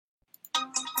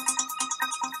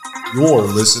You're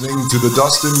listening to the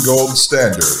Dustin Gold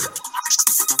Standard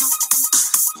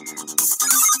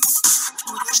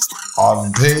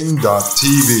on Pain.tv.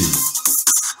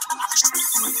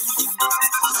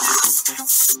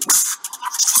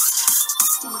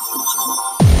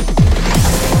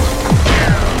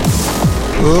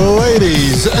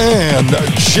 Ladies and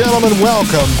gentlemen,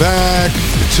 welcome back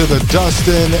to the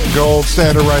Dustin Gold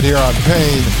Standard right here on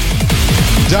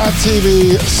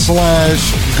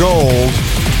Pain.tv/gold.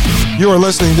 You are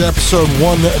listening to episode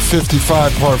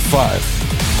 155, part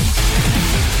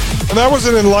 5. And that was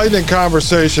an enlightening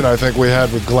conversation I think we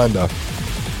had with Glenda.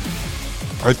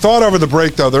 I thought over the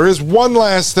break, though, there is one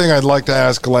last thing I'd like to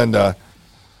ask Glenda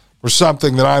for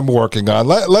something that I'm working on.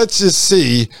 Let's just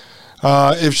see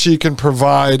if she can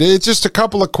provide. It's just a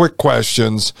couple of quick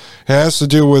questions. It has to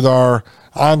do with our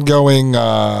ongoing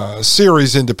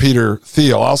series into Peter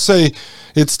Thiel. I'll say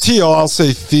it's Thiel. I'll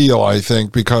say Thiel, I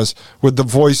think, because with the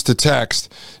voice to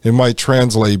text, it might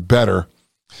translate better.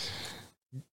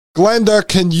 Glenda,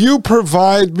 can you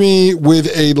provide me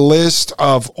with a list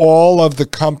of all of the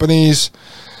companies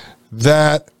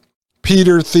that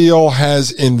Peter Thiel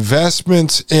has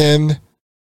investments in,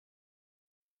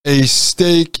 a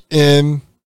stake in,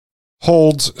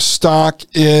 holds stock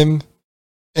in,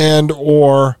 and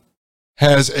or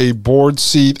has a board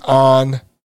seat on?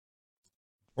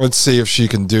 Let's see if she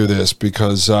can do this,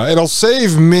 because it'll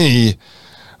save me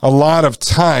a lot of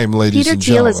time, ladies and gentlemen.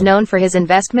 Peter Thiel is known for his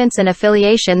investments and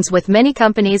affiliations with many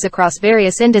companies across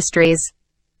various industries.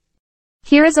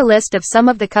 Here is a list of some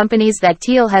of the companies that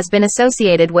Thiel has been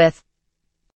associated with.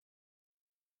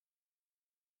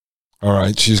 All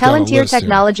right, she's got a Palantir list here.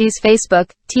 Technologies.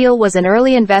 Facebook. Thiel was an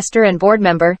early investor and board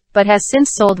member, but has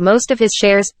since sold most of his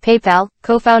shares. PayPal,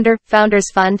 co-founder,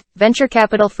 Founders Fund, venture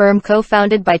capital firm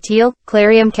co-founded by Thiel.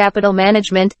 Clarium Capital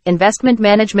Management, investment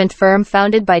management firm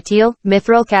founded by Thiel.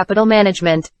 Mithril Capital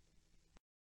Management,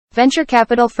 venture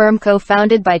capital firm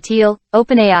co-founded by Thiel.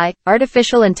 OpenAI,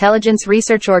 artificial intelligence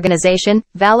research organization.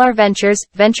 Valar Ventures,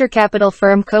 venture capital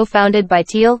firm co-founded by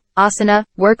Thiel. Asana,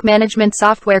 work management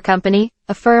software company.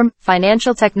 Affirm,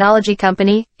 financial technology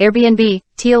company. Airbnb,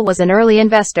 Thiel was an early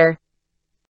investor.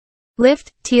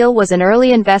 Lyft, Thiel was an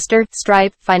early investor.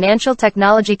 Stripe, financial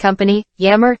technology company.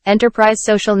 Yammer, enterprise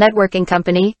social networking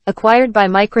company, acquired by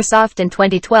Microsoft in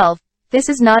 2012. This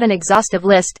is not an exhaustive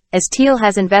list, as Thiel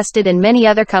has invested in many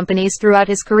other companies throughout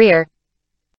his career.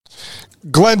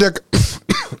 Glenda,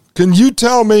 can you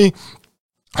tell me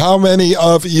how many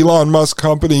of Elon Musk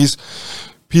companies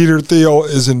Peter Thiel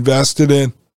is invested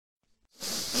in?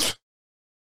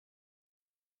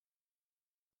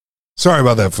 Sorry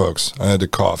about that, folks. I had to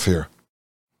cough here.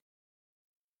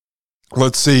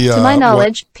 Let's see. To my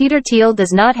knowledge, Peter Thiel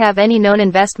does not have any known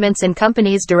investments in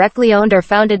companies directly owned or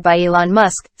founded by Elon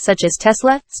Musk, such as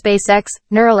Tesla, SpaceX,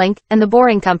 Neuralink, and the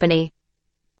Boring Company.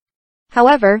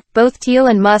 However, both Thiel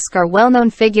and Musk are well-known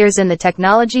figures in the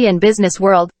technology and business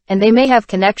world, and they may have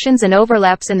connections and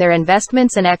overlaps in their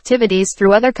investments and activities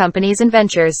through other companies and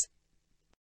ventures.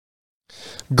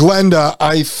 Glenda,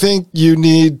 I think you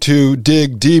need to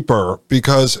dig deeper,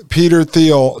 because Peter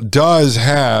Thiel does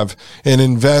have an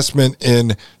investment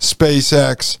in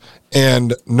SpaceX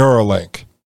and Neuralink.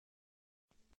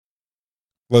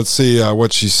 Let's see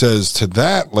what she says to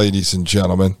that, ladies and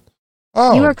gentlemen.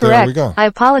 Oh, you are correct. There we go. I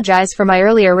apologize for my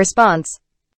earlier response.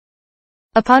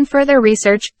 Upon further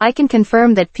research, I can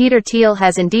confirm that Peter Thiel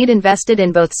has indeed invested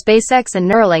in both SpaceX and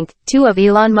Neuralink, two of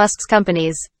Elon Musk's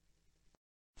companies.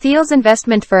 Thiel's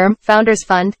investment firm, Founders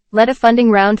Fund, led a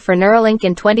funding round for Neuralink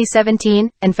in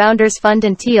 2017, and Founders Fund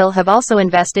and Thiel have also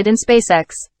invested in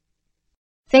SpaceX.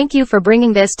 Thank you for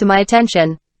bringing this to my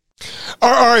attention.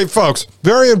 All right, folks,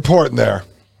 very important there.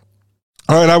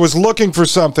 All right, I was looking for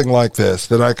something like this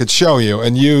that I could show you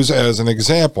and use as an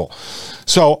example.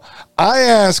 So I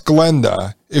asked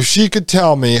Glenda if she could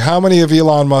tell me how many of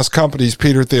Elon Musk's companies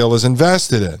Peter Thiel is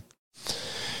invested in.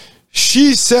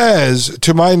 She says,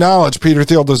 to my knowledge, Peter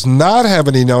Thiel does not have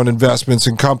any known investments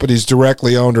in companies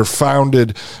directly owned or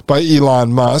founded by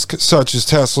Elon Musk, such as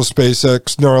Tesla,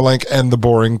 SpaceX, Neuralink, and the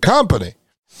Boring Company.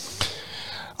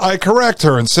 I correct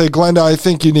her and say, Glenda, I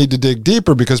think you need to dig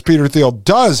deeper, because Peter Thiel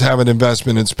does have an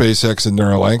investment in SpaceX and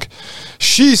Neuralink.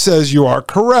 She says you are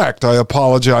correct. I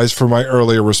apologize for my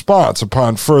earlier response.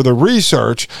 Upon further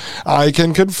research, I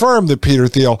can confirm that Peter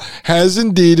Thiel has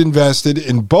indeed invested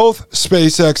in both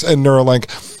SpaceX and Neuralink,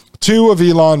 two of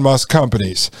Elon Musk's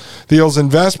companies. Thiel's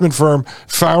investment firm,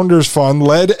 Founders Fund,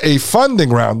 led the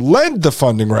funding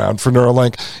round for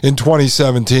Neuralink in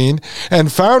 2017,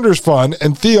 and Founders Fund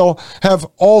and Thiel have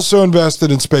also invested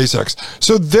in SpaceX.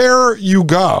 So there you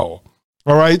go.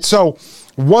 All right. So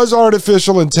was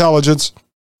artificial intelligence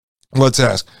Let's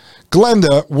ask.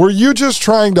 Glenda, were you just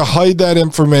trying to hide that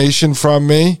information from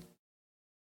me?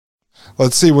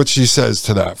 Let's see what she says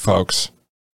to that, folks.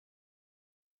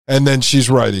 And then she's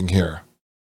writing here.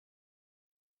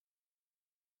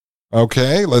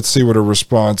 Okay, let's see what her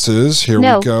response is. Here we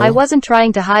go. No, I wasn't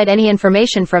trying to hide any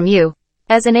information from you.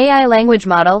 As an AI language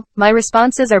model, my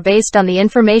responses are based on the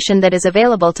information that is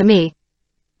available to me.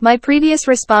 My previous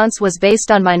response was based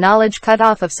on my knowledge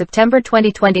cutoff of September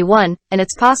 2021, and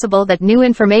it's possible that new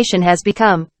information has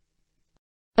become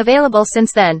available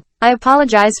since then. I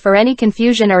apologize for any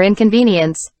confusion or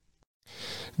inconvenience.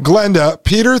 Glenda,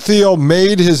 Peter Thiel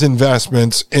made his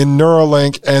investments in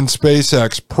Neuralink and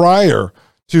SpaceX prior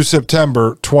to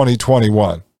September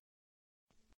 2021.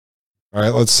 All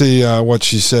right, let's see what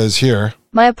she says here.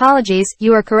 My apologies,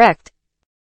 you are correct.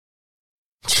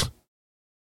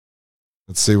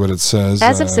 Let's see what it says.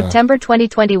 As of September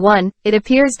 2021, it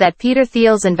appears that Peter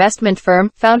Thiel's investment firm,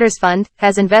 Founders Fund,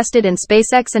 has invested in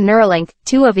SpaceX and Neuralink,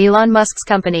 two of Elon Musk's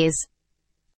companies.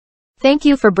 Thank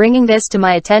you for bringing this to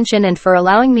my attention and for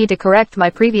allowing me to correct my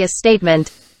previous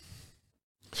statement.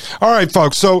 All right,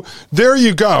 folks, so there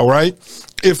you go, right?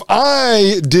 If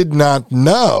I did not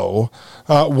know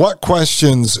what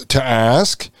questions to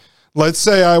ask, let's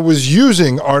say I was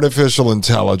using artificial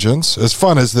intelligence, as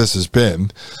fun as this has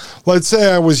been, let's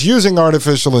say I was using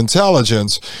artificial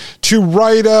intelligence to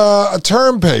write a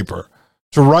term paper,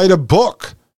 to write a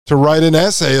book, to write an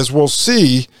essay, as we'll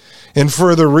see in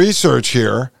further research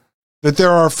here, that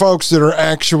there are folks that are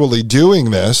actually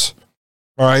doing this.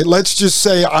 All right, let's just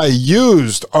say I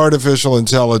used artificial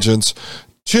intelligence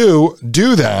to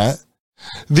do that.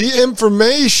 The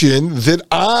information that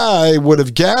I would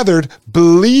have gathered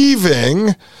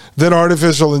believing that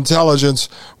artificial intelligence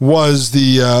was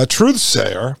the truth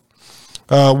sayer,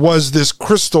 was this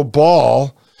crystal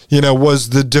ball, was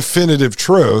the definitive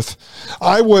truth,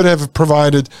 I would have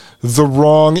provided the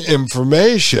wrong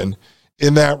information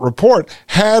in that report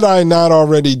had I not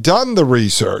already done the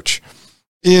research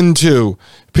into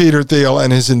Peter Thiel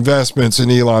and his investments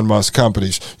in Elon Musk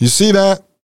companies. You see that?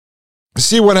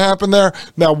 See what happened there?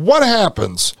 Now, what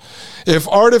happens if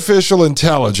artificial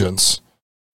intelligence...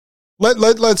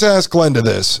 Let's ask Glenda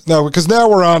this. Now, because now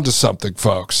we're on to something,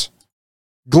 folks.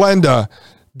 Glenda,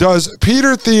 does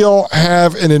Peter Thiel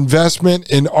have an investment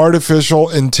in artificial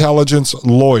intelligence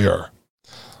lawyer?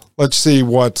 Let's see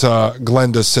what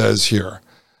Glenda says here.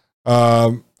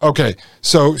 Okay,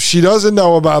 so she doesn't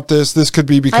know about this. This could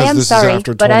be because this is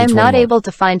after 2021. But I am not able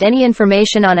to find any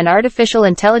information on an artificial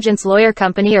intelligence lawyer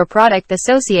company or product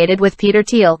associated with Peter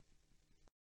Thiel.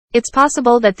 It's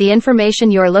possible that the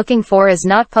information you're looking for is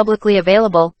not publicly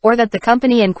available, or that the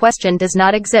company in question does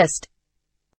not exist.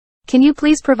 Can you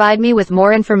please provide me with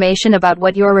more information about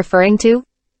what you're referring to?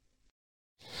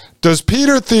 Does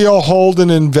Peter Thiel hold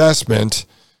an investment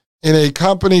in a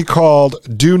company called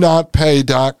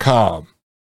DoNotPay.com?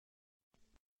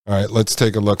 All right, let's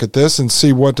take a look at this and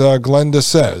see what Glenda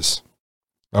says.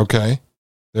 Okay,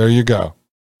 there you go.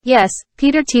 Yes,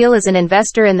 Peter Thiel is an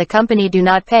investor in the company Do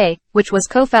Not Pay, which was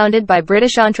co-founded by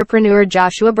British entrepreneur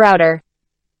Joshua Browder.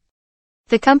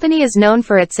 The company is known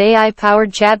for its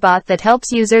AI-powered chatbot that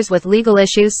helps users with legal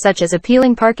issues such as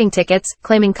appealing parking tickets,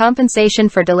 claiming compensation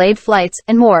for delayed flights,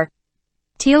 and more.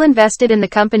 Thiel invested in the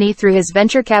company through his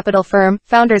venture capital firm,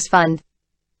 Founders Fund.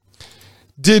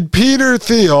 Did Peter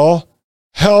Thiel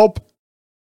help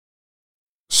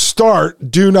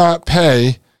start Do Not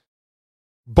Pay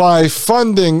by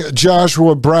funding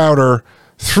Joshua Browder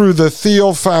through the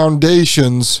Thiel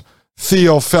Foundation's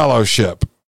Thiel Fellowship?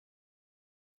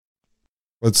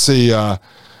 Let's see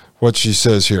what she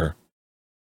says here.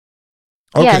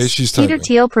 Okay, yes, she's Peter typing.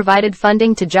 Thiel provided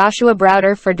funding to Joshua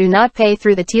Browder for Do Not Pay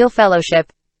through the Thiel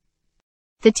Fellowship.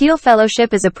 The Thiel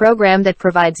Fellowship is a program that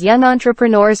provides young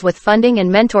entrepreneurs with funding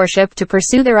and mentorship to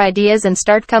pursue their ideas and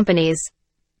start companies.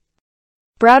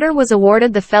 Browder was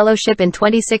awarded the fellowship in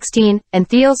 2016, and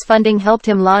Thiel's funding helped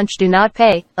him launch Do Not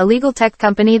Pay, a legal tech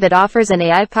company that offers an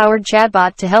AI-powered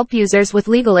chatbot to help users with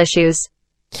legal issues.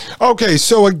 Okay,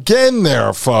 so again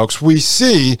there, folks, we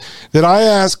see that I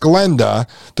asked Glenda,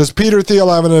 does Peter Thiel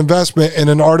have an investment in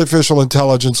an artificial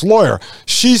intelligence lawyer?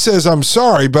 She says, I'm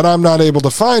sorry, but I'm not able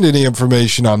to find any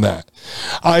information on that.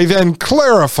 I then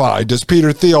clarified, does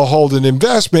Peter Thiel hold an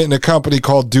investment in a company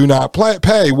called Do Not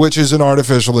Pay, which is an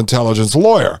artificial intelligence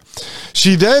lawyer?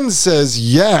 She then says,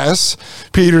 yes,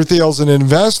 Peter Thiel's an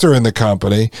investor in the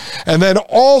company. And then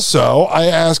also, I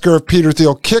ask her if Peter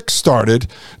Thiel kickstarted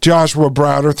Joshua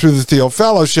Browder through the Thiel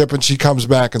Fellowship, and she comes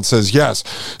back and says yes.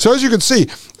 So as you can see,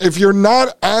 if you're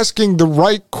not asking the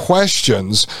right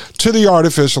questions to the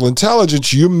artificial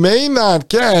intelligence, you may not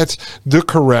get the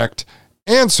correct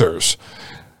answers.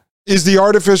 Is the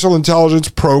artificial intelligence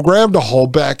programmed to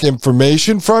hold back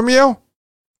information from you?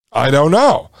 I don't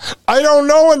know. I don't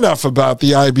know enough about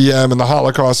the IBM and the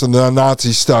Holocaust and the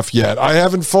Nazi stuff yet. I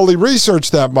haven't fully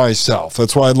researched that myself.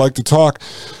 That's why I'd like to talk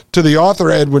to the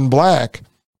author, Edwin Black.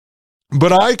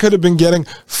 But I could have been getting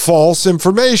false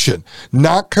information,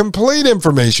 not complete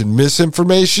information,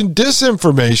 misinformation,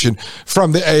 disinformation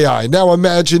from the AI. Now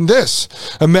imagine this.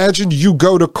 Imagine you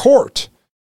go to court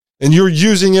and you're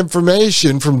using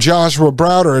information from Joshua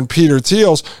Browder and Peter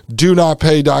Thiel's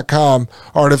DoNotPay.com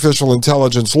artificial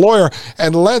intelligence lawyer,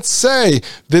 and let's say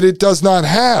that it does not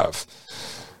have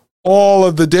all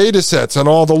of the data sets and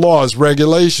all the laws,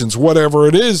 regulations, whatever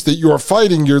it is that you're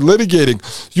fighting, you're litigating,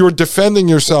 you're defending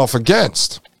yourself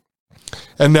against.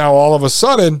 And now all of a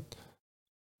sudden,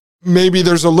 maybe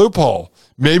there's a loophole.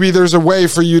 Maybe there's a way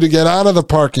for you to get out of the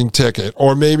parking ticket,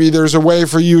 or maybe there's a way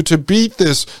for you to beat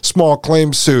this small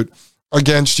claim suit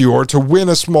against you, or to win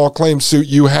a small claim suit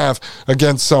you have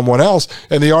against someone else,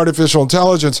 and the artificial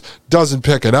intelligence doesn't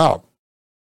pick it up.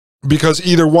 Because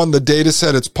either one, the data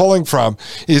set it's pulling from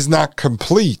is not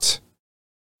complete,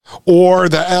 or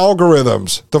the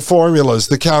algorithms, the formulas,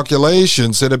 the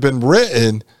calculations that have been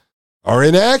written are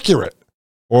inaccurate,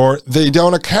 or they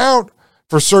don't account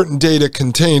for certain data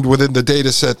contained within the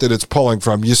data set that it's pulling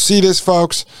from. You see this,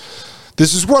 folks?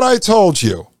 This is what I told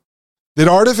you, that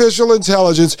artificial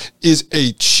intelligence is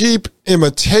a cheap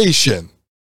imitation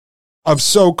of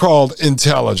so-called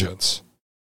intelligence.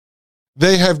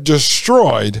 They have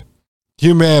destroyed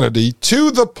humanity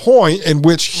to the point in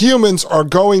which humans are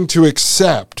going to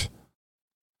accept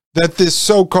that this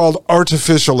so-called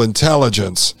artificial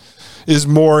intelligence is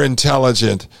more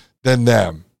intelligent than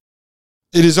them.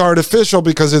 It is artificial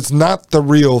because it's not the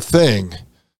real thing.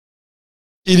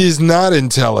 It is not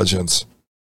intelligence.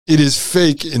 It is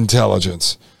fake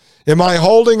intelligence. Am I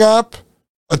holding up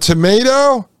a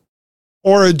tomato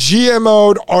or a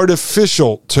GMO'd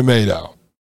artificial tomato?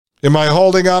 Am I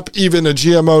holding up even a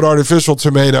GMO'd artificial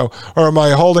tomato, or am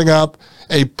I holding up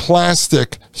a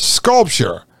plastic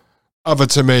sculpture of a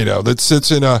tomato that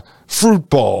sits in a fruit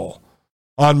bowl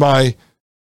on my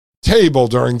table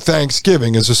during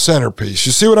Thanksgiving as a centerpiece?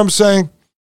 You see what I'm saying?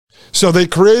 So they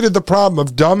created the problem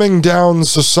of dumbing down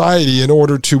society in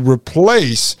order to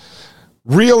replace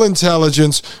real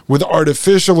intelligence with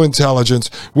artificial intelligence,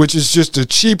 which is just a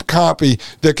cheap copy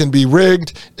that can be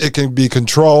rigged, it can be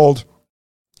controlled,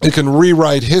 it can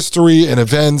rewrite history and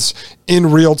events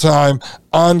in real time,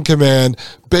 on command,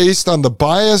 based on the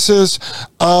biases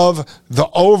of the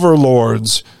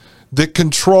overlords that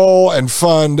control and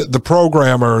fund the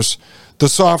programmers, the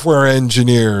software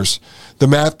engineers, the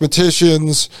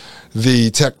mathematicians,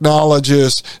 the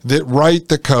technologists that write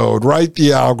the code, write the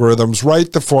algorithms,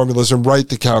 write the formulas, and write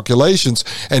the calculations.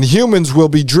 And humans will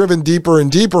be driven deeper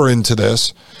and deeper into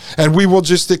this, and we will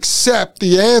just accept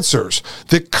the answers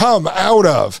that come out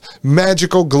of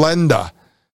magical Glenda.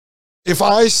 If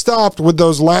I stopped with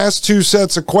those last two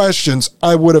sets of questions,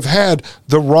 I would have had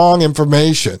the wrong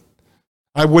information.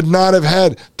 I would not have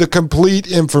had the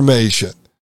complete information.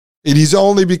 It is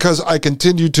only because I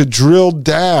continue to drill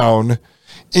down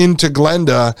into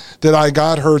Glenda that I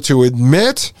got her to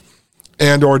admit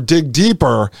and or dig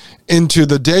deeper into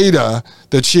the data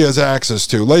that she has access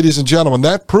to. Ladies and gentlemen,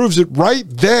 that proves it right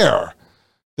there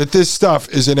that this stuff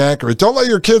is inaccurate. Don't let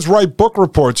your kids write book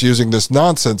reports using this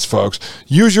nonsense, folks.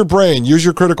 Use your brain. Use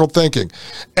your critical thinking.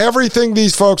 Everything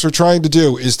these folks are trying to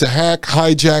do is to hack,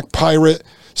 hijack, pirate,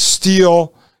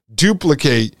 steal,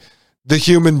 duplicate the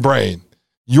human brain.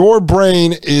 Your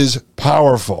brain is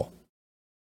powerful.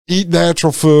 Eat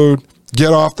natural food,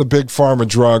 get off the big pharma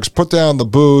drugs, put down the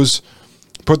booze,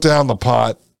 put down the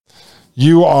pot.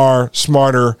 You are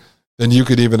smarter than you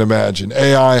could even imagine.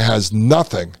 AI has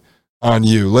nothing on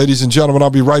you. Ladies and gentlemen, I'll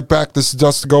be right back. This is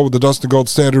Dustin Gold with the Dustin Gold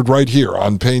Standard right here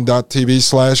on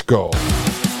Pain.tv/gold.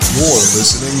 You're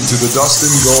listening to the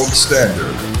Dustin Gold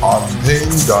Standard on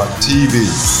Pain.tv.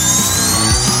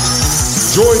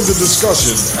 Join the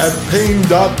discussion at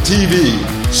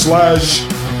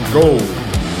Pain.tv/gold.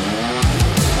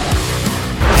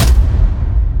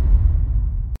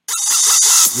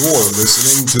 You're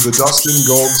listening to the Dustin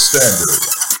Gold Standard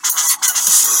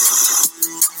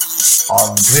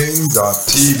on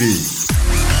Pain.tv.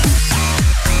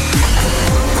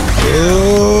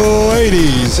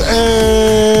 Ladies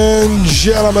and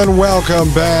gentlemen,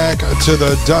 welcome back to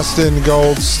the Dustin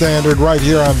Gold Standard right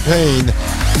here on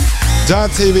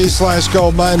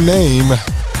Pain.tv/gold. My name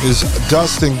is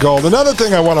Dustin Gold. Another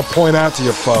thing I want to point out to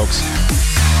you folks,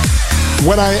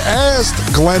 when I asked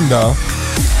Glenda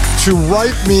to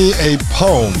write me a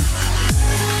poem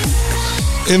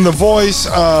in the voice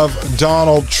of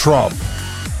Donald Trump.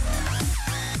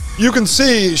 You can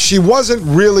see she wasn't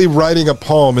really writing a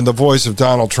poem in the voice of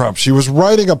Donald Trump. She was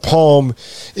writing a poem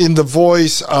in the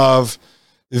voice of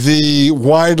the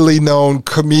widely known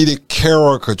comedic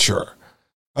caricature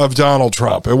of Donald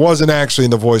Trump. It wasn't actually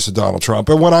in the voice of Donald Trump.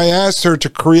 And when I asked her to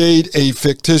create a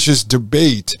fictitious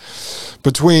debate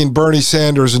between Bernie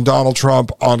Sanders and Donald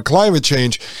Trump on climate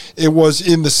change, it was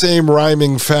in the same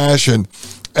rhyming fashion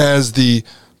as the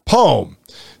poem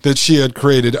that she had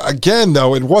created. Again,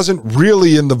 though, it wasn't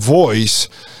really in the voice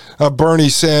of Bernie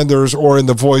Sanders or in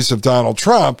the voice of Donald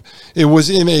Trump. It was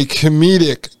in a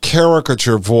comedic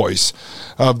caricature voice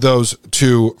of those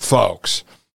two folks.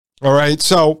 All right,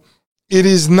 so it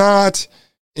is not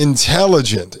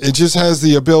intelligent. It just has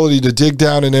the ability to dig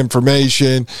down in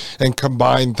information and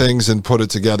combine things and put it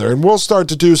together. And we'll start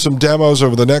to do some demos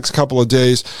over the next couple of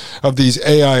days of these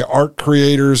AI art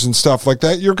creators and stuff like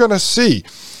that. You're going to see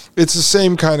it's the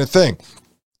same kind of thing.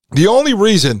 The only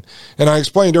reason, and I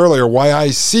explained earlier, why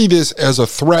I see this as a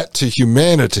threat to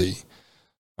humanity.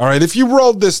 All right, if you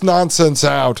rolled this nonsense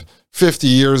out 50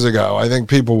 years ago, I think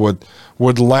people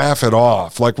would laugh it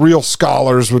off. Like real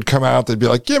scholars would come out, they'd be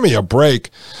like, give me a break.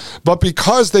 But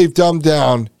because they've dumbed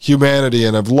down humanity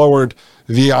and have lowered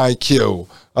the IQ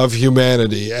of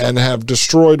humanity and have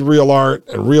destroyed real art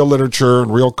and real literature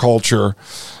and real culture,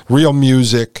 real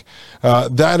music,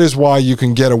 that is why you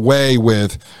can get away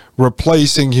with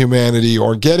replacing humanity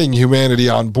or getting humanity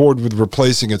on board with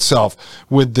replacing itself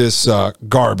with this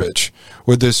garbage,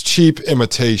 with this cheap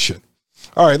imitation.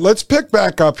 All right, let's pick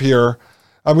back up here.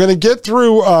 I'm going to get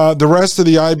through the rest of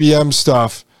the IBM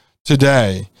stuff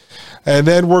today, and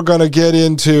then we're going to get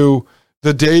into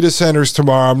the data centers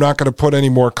tomorrow. I'm not going to put any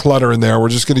more clutter in there. We're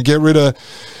just going to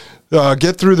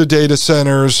get through the data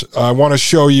centers. I want to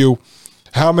show you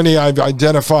how many I've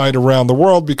identified around the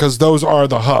world, because those are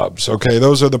the hubs, okay?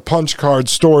 Those are the punch card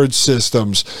storage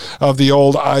systems of the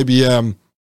old IBM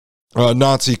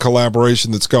Nazi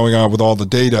collaboration that's going on with all the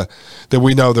data that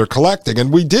we know they're collecting.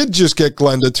 And we did just get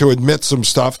Glenda to admit some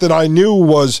stuff that I knew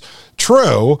was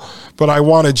true, but I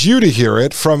wanted you to hear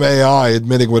it from AI,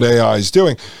 admitting what AI is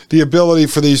doing. The ability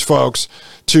for these folks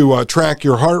to track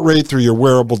your heart rate through your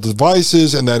wearable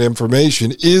devices, and that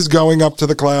information is going up to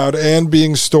the cloud and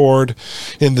being stored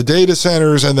in the data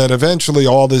centers, and then eventually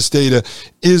all this data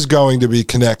is going to be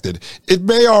connected. It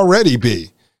may already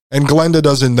be, and Glenda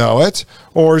doesn't know it,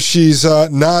 or she's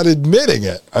not admitting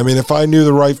it. I mean, if I knew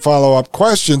the right follow-up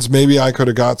questions, maybe I could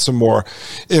have got some more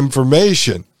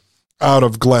information out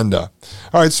of Glenda.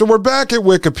 All right, so we're back at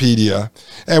Wikipedia,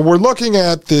 and we're looking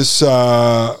at this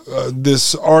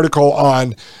this article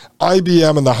on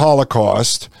IBM and the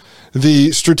Holocaust,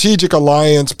 the strategic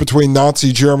alliance between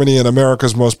Nazi Germany and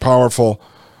America's most powerful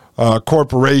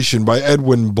corporation, by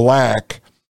Edwin Black.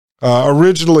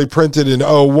 Originally printed in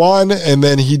 01, and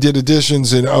then he did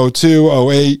editions in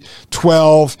 02, 08,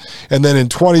 12, and then in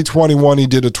 2021 he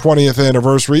did a 20th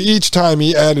anniversary. Each time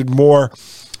he added more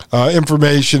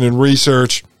information and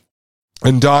research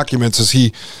and documents as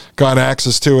he got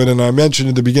access to it. And I mentioned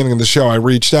at the beginning of the show, I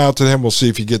reached out to him. We'll see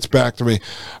if he gets back to me.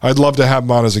 I'd love to have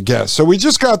him on as a guest. So we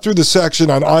just got through the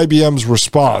section on IBM's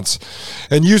response.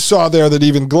 And you saw there that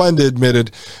even Glenda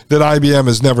admitted that IBM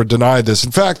has never denied this.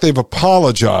 In fact, they've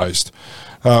apologized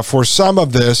for some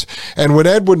of this. And when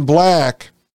Edwin Black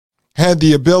had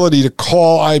the ability to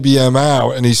call IBM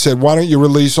out, and he said, why don't you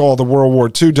release all the World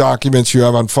War II documents you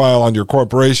have on file on your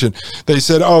corporation? They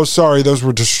said, oh, sorry, those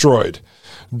were destroyed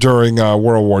during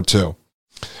World War II.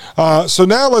 So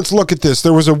now let's look at this.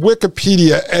 There was a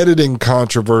Wikipedia editing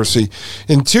controversy.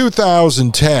 In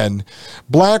 2010,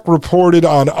 Black reported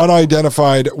on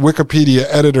unidentified Wikipedia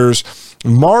editors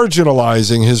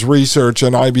marginalizing his research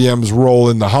on IBM's role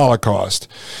in the Holocaust.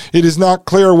 It is not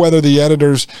clear whether the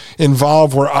editors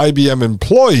involved were IBM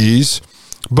employees,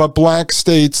 but Black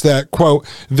states that, quote,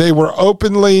 they were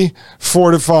openly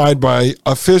fortified by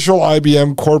official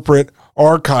IBM corporate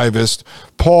archivist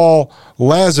Paul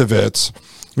Lazovitz,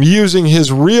 using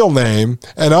his real name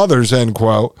and others, end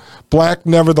quote. Black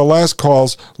nevertheless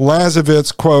calls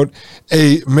Lazovitz, quote,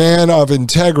 a man of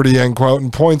integrity, end quote,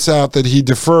 and points out that he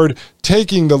deferred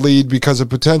taking the lead because of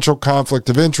potential conflict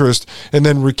of interest and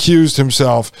then recused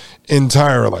himself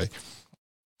entirely.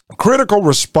 Critical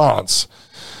response.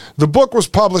 The book was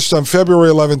published on February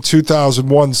 11,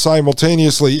 2001,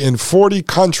 simultaneously in 40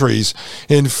 countries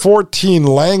in 14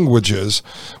 languages,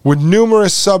 with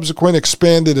numerous subsequent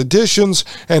expanded editions,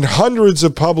 and hundreds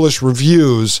of published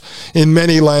reviews in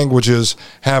many languages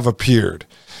have appeared.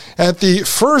 At the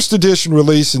first edition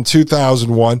release in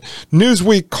 2001,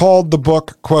 Newsweek called the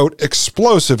book, quote,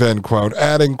 explosive, end quote,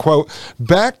 adding, quote,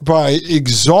 backed by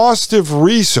exhaustive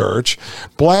research,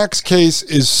 Black's case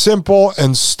is simple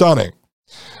and stunning.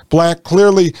 Black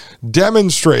clearly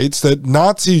demonstrates that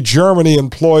Nazi Germany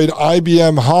employed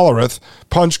IBM Hollerith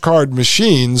punch card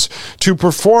machines to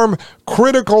perform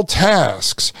critical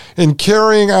tasks in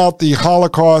carrying out the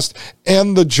Holocaust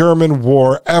and the German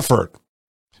war effort.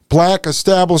 Black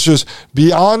establishes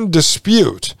beyond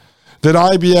dispute that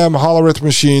IBM Hollerith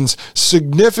machines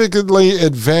significantly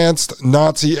advanced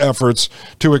Nazi efforts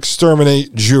to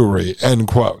exterminate Jewry, end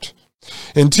quote.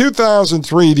 In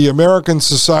 2003, the American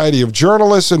Society of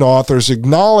Journalists and Authors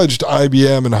acknowledged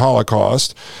IBM and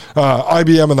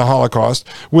the Holocaust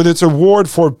with its award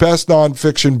for Best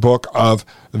Nonfiction Book of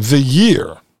the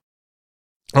Year.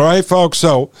 All right, folks.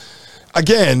 So,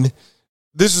 again,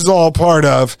 this is all part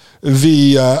of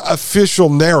the official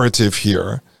narrative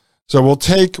here. So we'll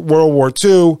take World War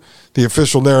II, the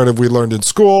official narrative we learned in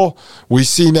school. We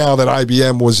see now that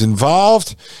IBM was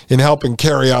involved in helping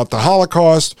carry out the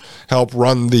Holocaust, help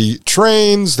run the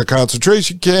trains, the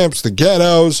concentration camps, the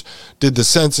ghettos, did the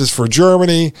census for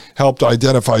Germany, helped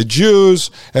identify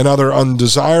Jews and other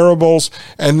undesirables.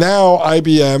 And now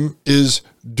IBM is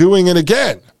doing it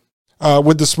again.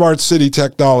 With the smart city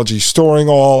technology, storing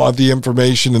all of the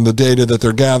information and the data that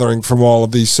they're gathering from all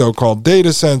of these so-called data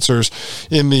sensors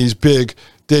in these big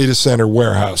data center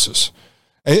warehouses.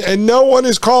 And no one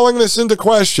is calling this into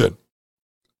question.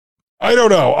 I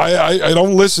don't know. I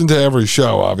don't listen to every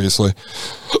show, obviously.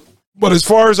 But as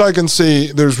far as I can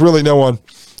see, there's really no one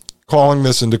calling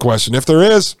this into question. If there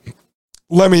is,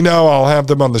 let me know. I'll have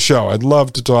them on the show. I'd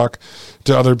love to talk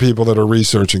to other people that are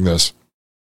researching this.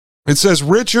 It says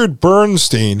Richard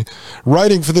Bernstein,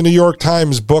 writing for the New York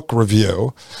Times Book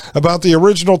Review about the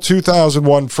original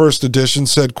 2001 first edition,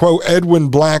 said, quote, Edwin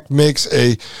Black makes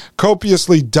a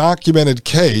copiously documented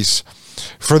case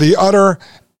for the utter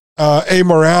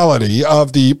amorality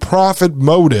of the profit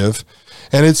motive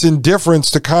and its indifference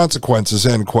to consequences,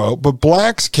 end quote. But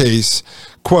Black's case,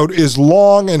 quote, is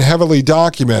long and heavily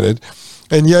documented,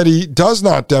 and yet he does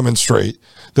not demonstrate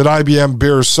that IBM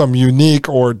bears some unique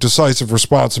or decisive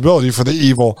responsibility for the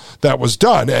evil that was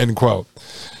done, end quote.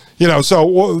 You know,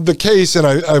 so the case, and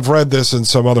I've read this in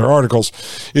some other articles,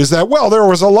 is that, well, there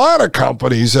was a lot of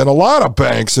companies and a lot of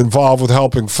banks involved with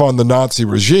helping fund the Nazi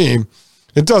regime.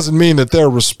 It doesn't mean that they're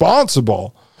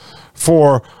responsible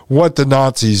for what the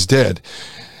Nazis did.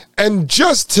 And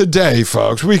just today,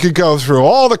 folks, we could go through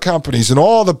all the companies and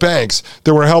all the banks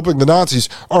that were helping the Nazis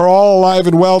are all alive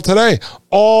and well today,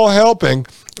 all helping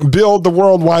build the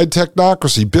worldwide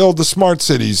technocracy, build the smart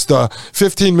cities, the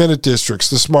 15-minute districts,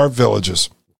 the smart villages.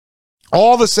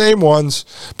 All the same ones,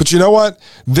 but you know what?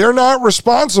 They're not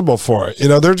responsible for it. You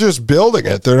know, they're just building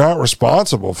it. They're not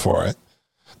responsible for it.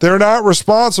 They're not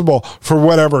responsible for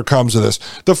whatever comes of this.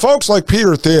 The folks like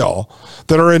Peter Thiel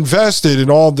that are invested in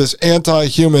all this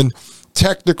anti-human,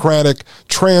 technocratic,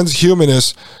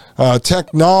 transhumanist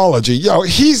technology, you know,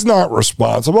 he's not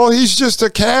responsible. He's just a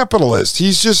capitalist.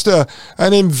 He's just an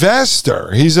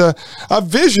investor. He's a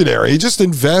visionary. He just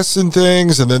invests in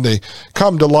things, and then they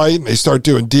come to light, and they start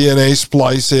doing DNA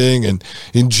splicing and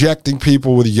injecting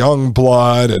people with young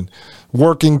blood and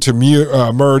working to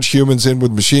merge humans in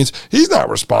with machines. He's not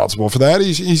responsible for that.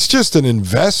 He's just an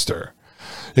investor.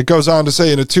 It goes on to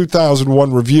say in a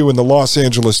 2001 review in the Los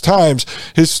Angeles Times,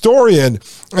 historian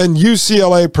and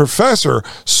UCLA professor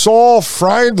Saul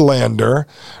Friedlander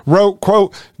wrote,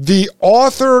 quote, the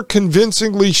author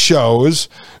convincingly shows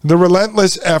the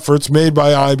relentless efforts made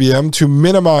by IBM to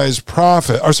maximize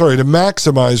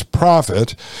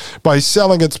profit by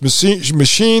selling its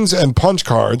machines and punch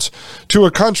cards to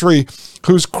a country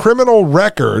whose criminal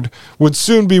record would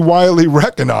soon be widely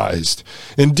recognized.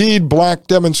 Indeed, Black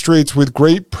demonstrates with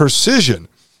great precision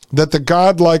that the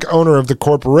godlike owner of the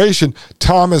corporation,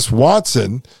 Thomas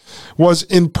Watson, was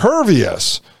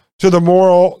impervious to the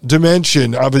moral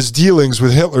dimension of his dealings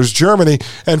with Hitler's Germany,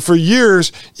 and for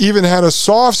years even had a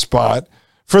soft spot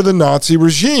for the Nazi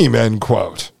regime, end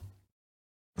quote.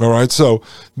 All right, so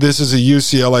this is a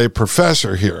UCLA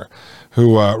professor here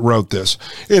who wrote this.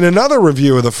 In another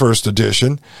review of the first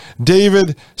edition,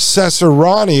 David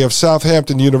Cesarani of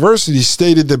Southampton University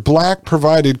stated that Black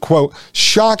provided, quote,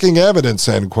 shocking evidence,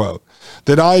 end quote,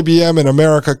 that IBM in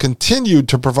America continued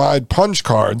to provide punch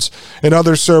cards and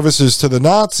other services to the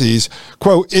Nazis,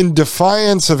 quote, in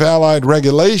defiance of Allied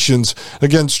regulations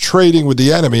against trading with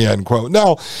the enemy, end quote.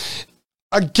 Now,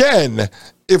 again,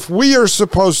 if we are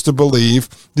supposed to believe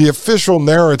the official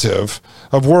narrative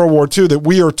of World War II that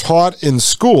we are taught in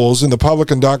schools, in the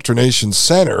public indoctrination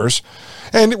centers,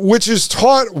 and which is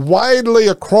taught widely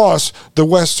across the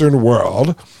Western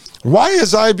world, why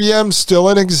is IBM still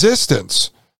in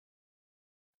existence?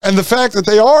 And the fact that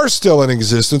they are still in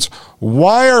existence,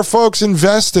 why are folks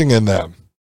investing in them?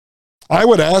 I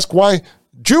would ask why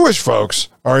Jewish folks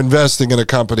are investing in a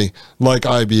company like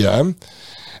IBM.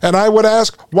 And I would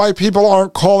ask why people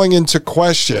aren't calling into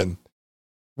question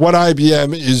what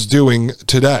IBM is doing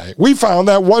today. We found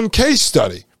that one case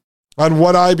study on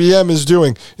what IBM is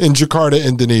doing in Jakarta,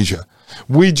 Indonesia.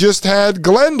 We just had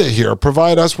Glenda here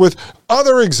provide us with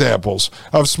other examples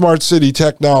of smart city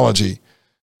technology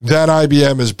that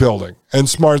IBM is building and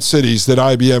smart cities that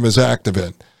IBM is active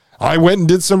in. I went and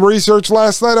did some research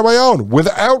last night on my own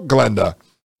without Glenda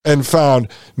and found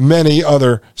many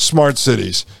other smart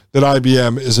cities that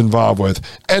IBM is involved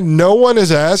with. And no one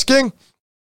is asking,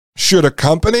 should a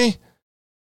company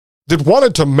that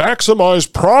wanted to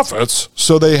maximize profits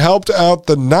so they helped out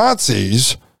the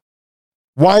Nazis,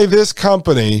 why this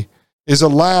company is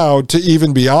allowed to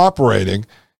even be operating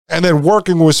and then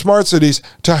working with smart cities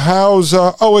to house,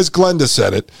 as Glenda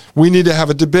said it, we need to have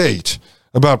a debate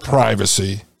about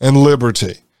privacy and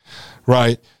liberty,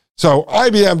 right? So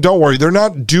IBM, don't worry, they're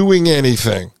not doing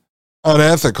anything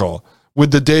unethical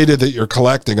with the data that you're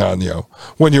collecting on you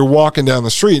when you're walking down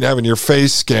the street and having your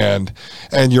face scanned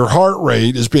and your heart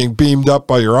rate is being beamed up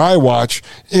by your iWatch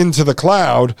into the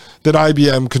cloud that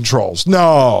IBM controls.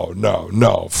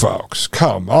 No, folks,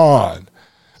 come on.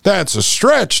 That's a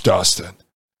stretch, Dustin.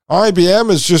 IBM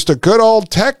is just a good old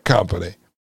tech company.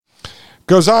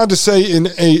 Goes on to say in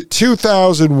a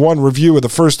 2001 review of the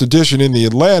first edition in The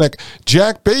Atlantic,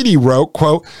 Jack Beatty wrote,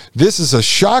 quote, "This is a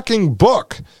shocking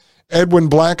book. Edwin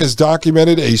Black has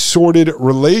documented a sordid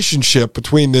relationship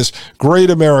between this great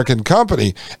American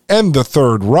company and the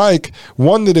Third Reich,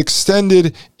 one that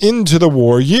extended into the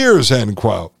war years," end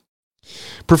quote.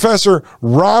 Professor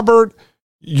Robert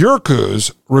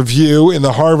Yurku's review in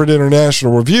the Harvard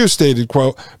International Review stated,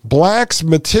 quote, "Black's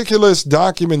meticulous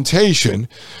documentation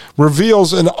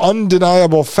reveals an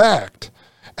undeniable fact.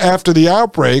 After the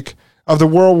outbreak of the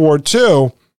World War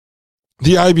II,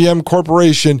 the IBM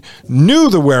Corporation knew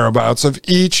the whereabouts of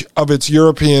each of its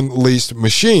European leased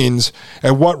machines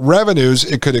and what revenues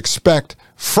it could expect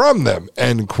from them,"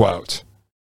 end quote.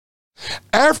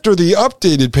 After the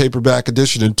updated paperback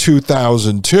edition in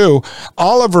 2002,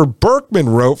 Oliver Berkman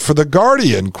wrote for The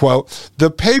Guardian, quote, "The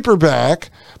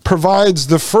paperback provides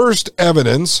the first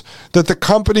evidence that the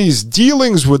company's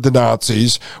dealings with the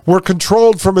Nazis were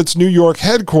controlled from its New York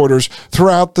headquarters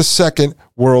throughout the Second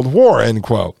World War," end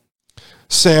quote.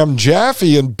 Sam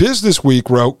Jaffe in Business Week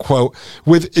wrote, quote,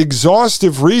 "With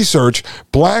exhaustive research,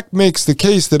 Black makes the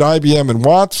case that IBM and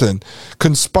Watson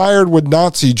conspired with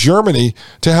Nazi Germany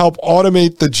to help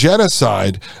automate the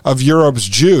genocide of Europe's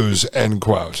Jews," end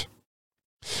quote.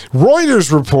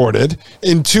 Reuters reported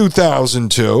in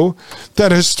 2002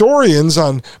 that historians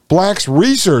on Black's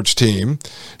research team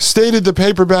stated the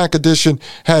paperback edition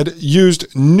had used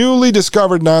newly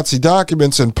discovered Nazi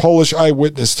documents and Polish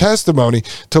eyewitness testimony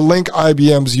to link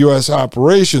IBM's U.S.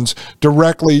 operations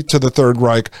directly to the Third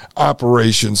Reich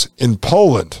operations in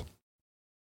Poland.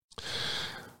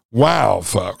 Wow,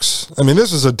 folks. I mean,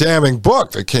 this is a damning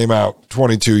book that came out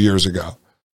 22 years ago.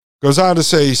 Goes on to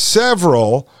say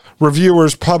several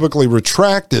reviewers publicly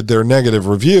retracted their negative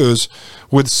reviews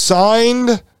with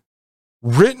signed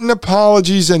written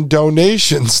apologies and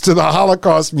donations to the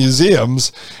Holocaust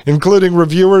museums, including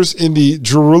reviewers in the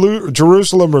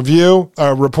Jerusalem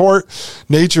Report,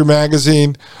 Nature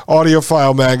Magazine,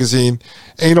 Audiophile Magazine,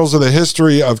 Annals of the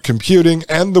History of Computing,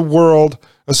 and the World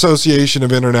Association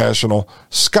of International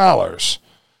Scholars.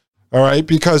 All right,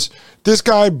 because this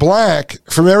guy Black,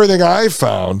 from everything I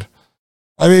found,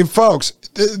 I mean, folks,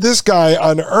 this guy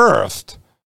unearthed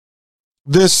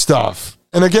this stuff.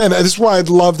 And again, this is why I'd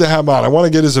love to have him on. I want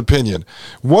to get his opinion.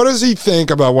 What does he think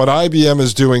about what IBM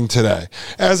is doing today?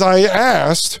 As I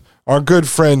asked our good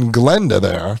friend Glenda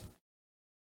there,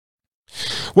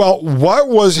 well, what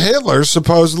was Hitler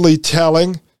supposedly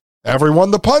telling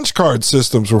everyone the punch card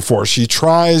systems were for? She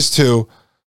tries to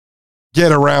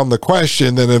get around the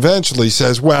question, then eventually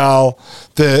says, well,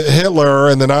 the Hitler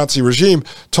and the Nazi regime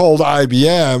told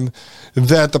IBM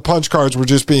that the punch cards were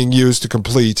just being used to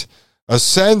complete a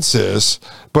census,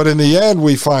 but in the end,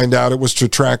 we find out it was to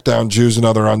track down Jews and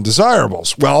other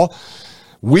undesirables. Well,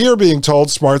 we are being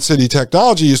told smart city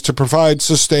technology is to provide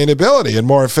sustainability and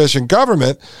more efficient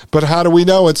government, but how do we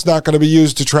know it's not going to be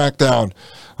used to track down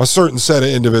a certain set of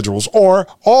individuals or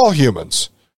all humans?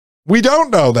 We don't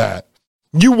know that.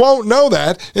 You won't know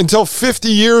that until 50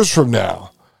 years from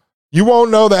now. You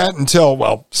won't know that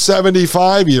until,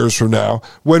 75 years from now,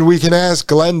 when we can ask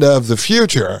Glenda of the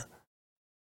future,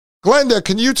 Glenda,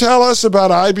 can you tell us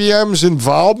about IBM's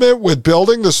involvement with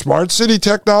building the smart city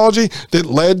technology that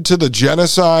led to the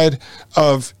genocide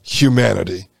of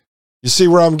humanity? You see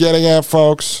where I'm getting at,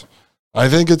 folks? I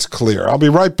think it's clear. I'll be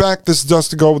right back. This is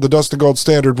Dustin Gold with the Dustin Gold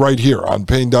Standard right here on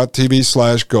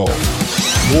Paine.tv/gold.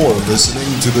 You're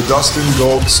listening to the Dustin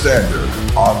Gold Standard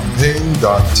on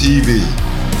Paine.tv.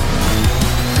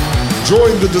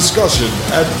 Join the discussion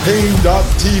at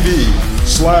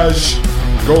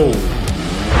Paine.tv/gold.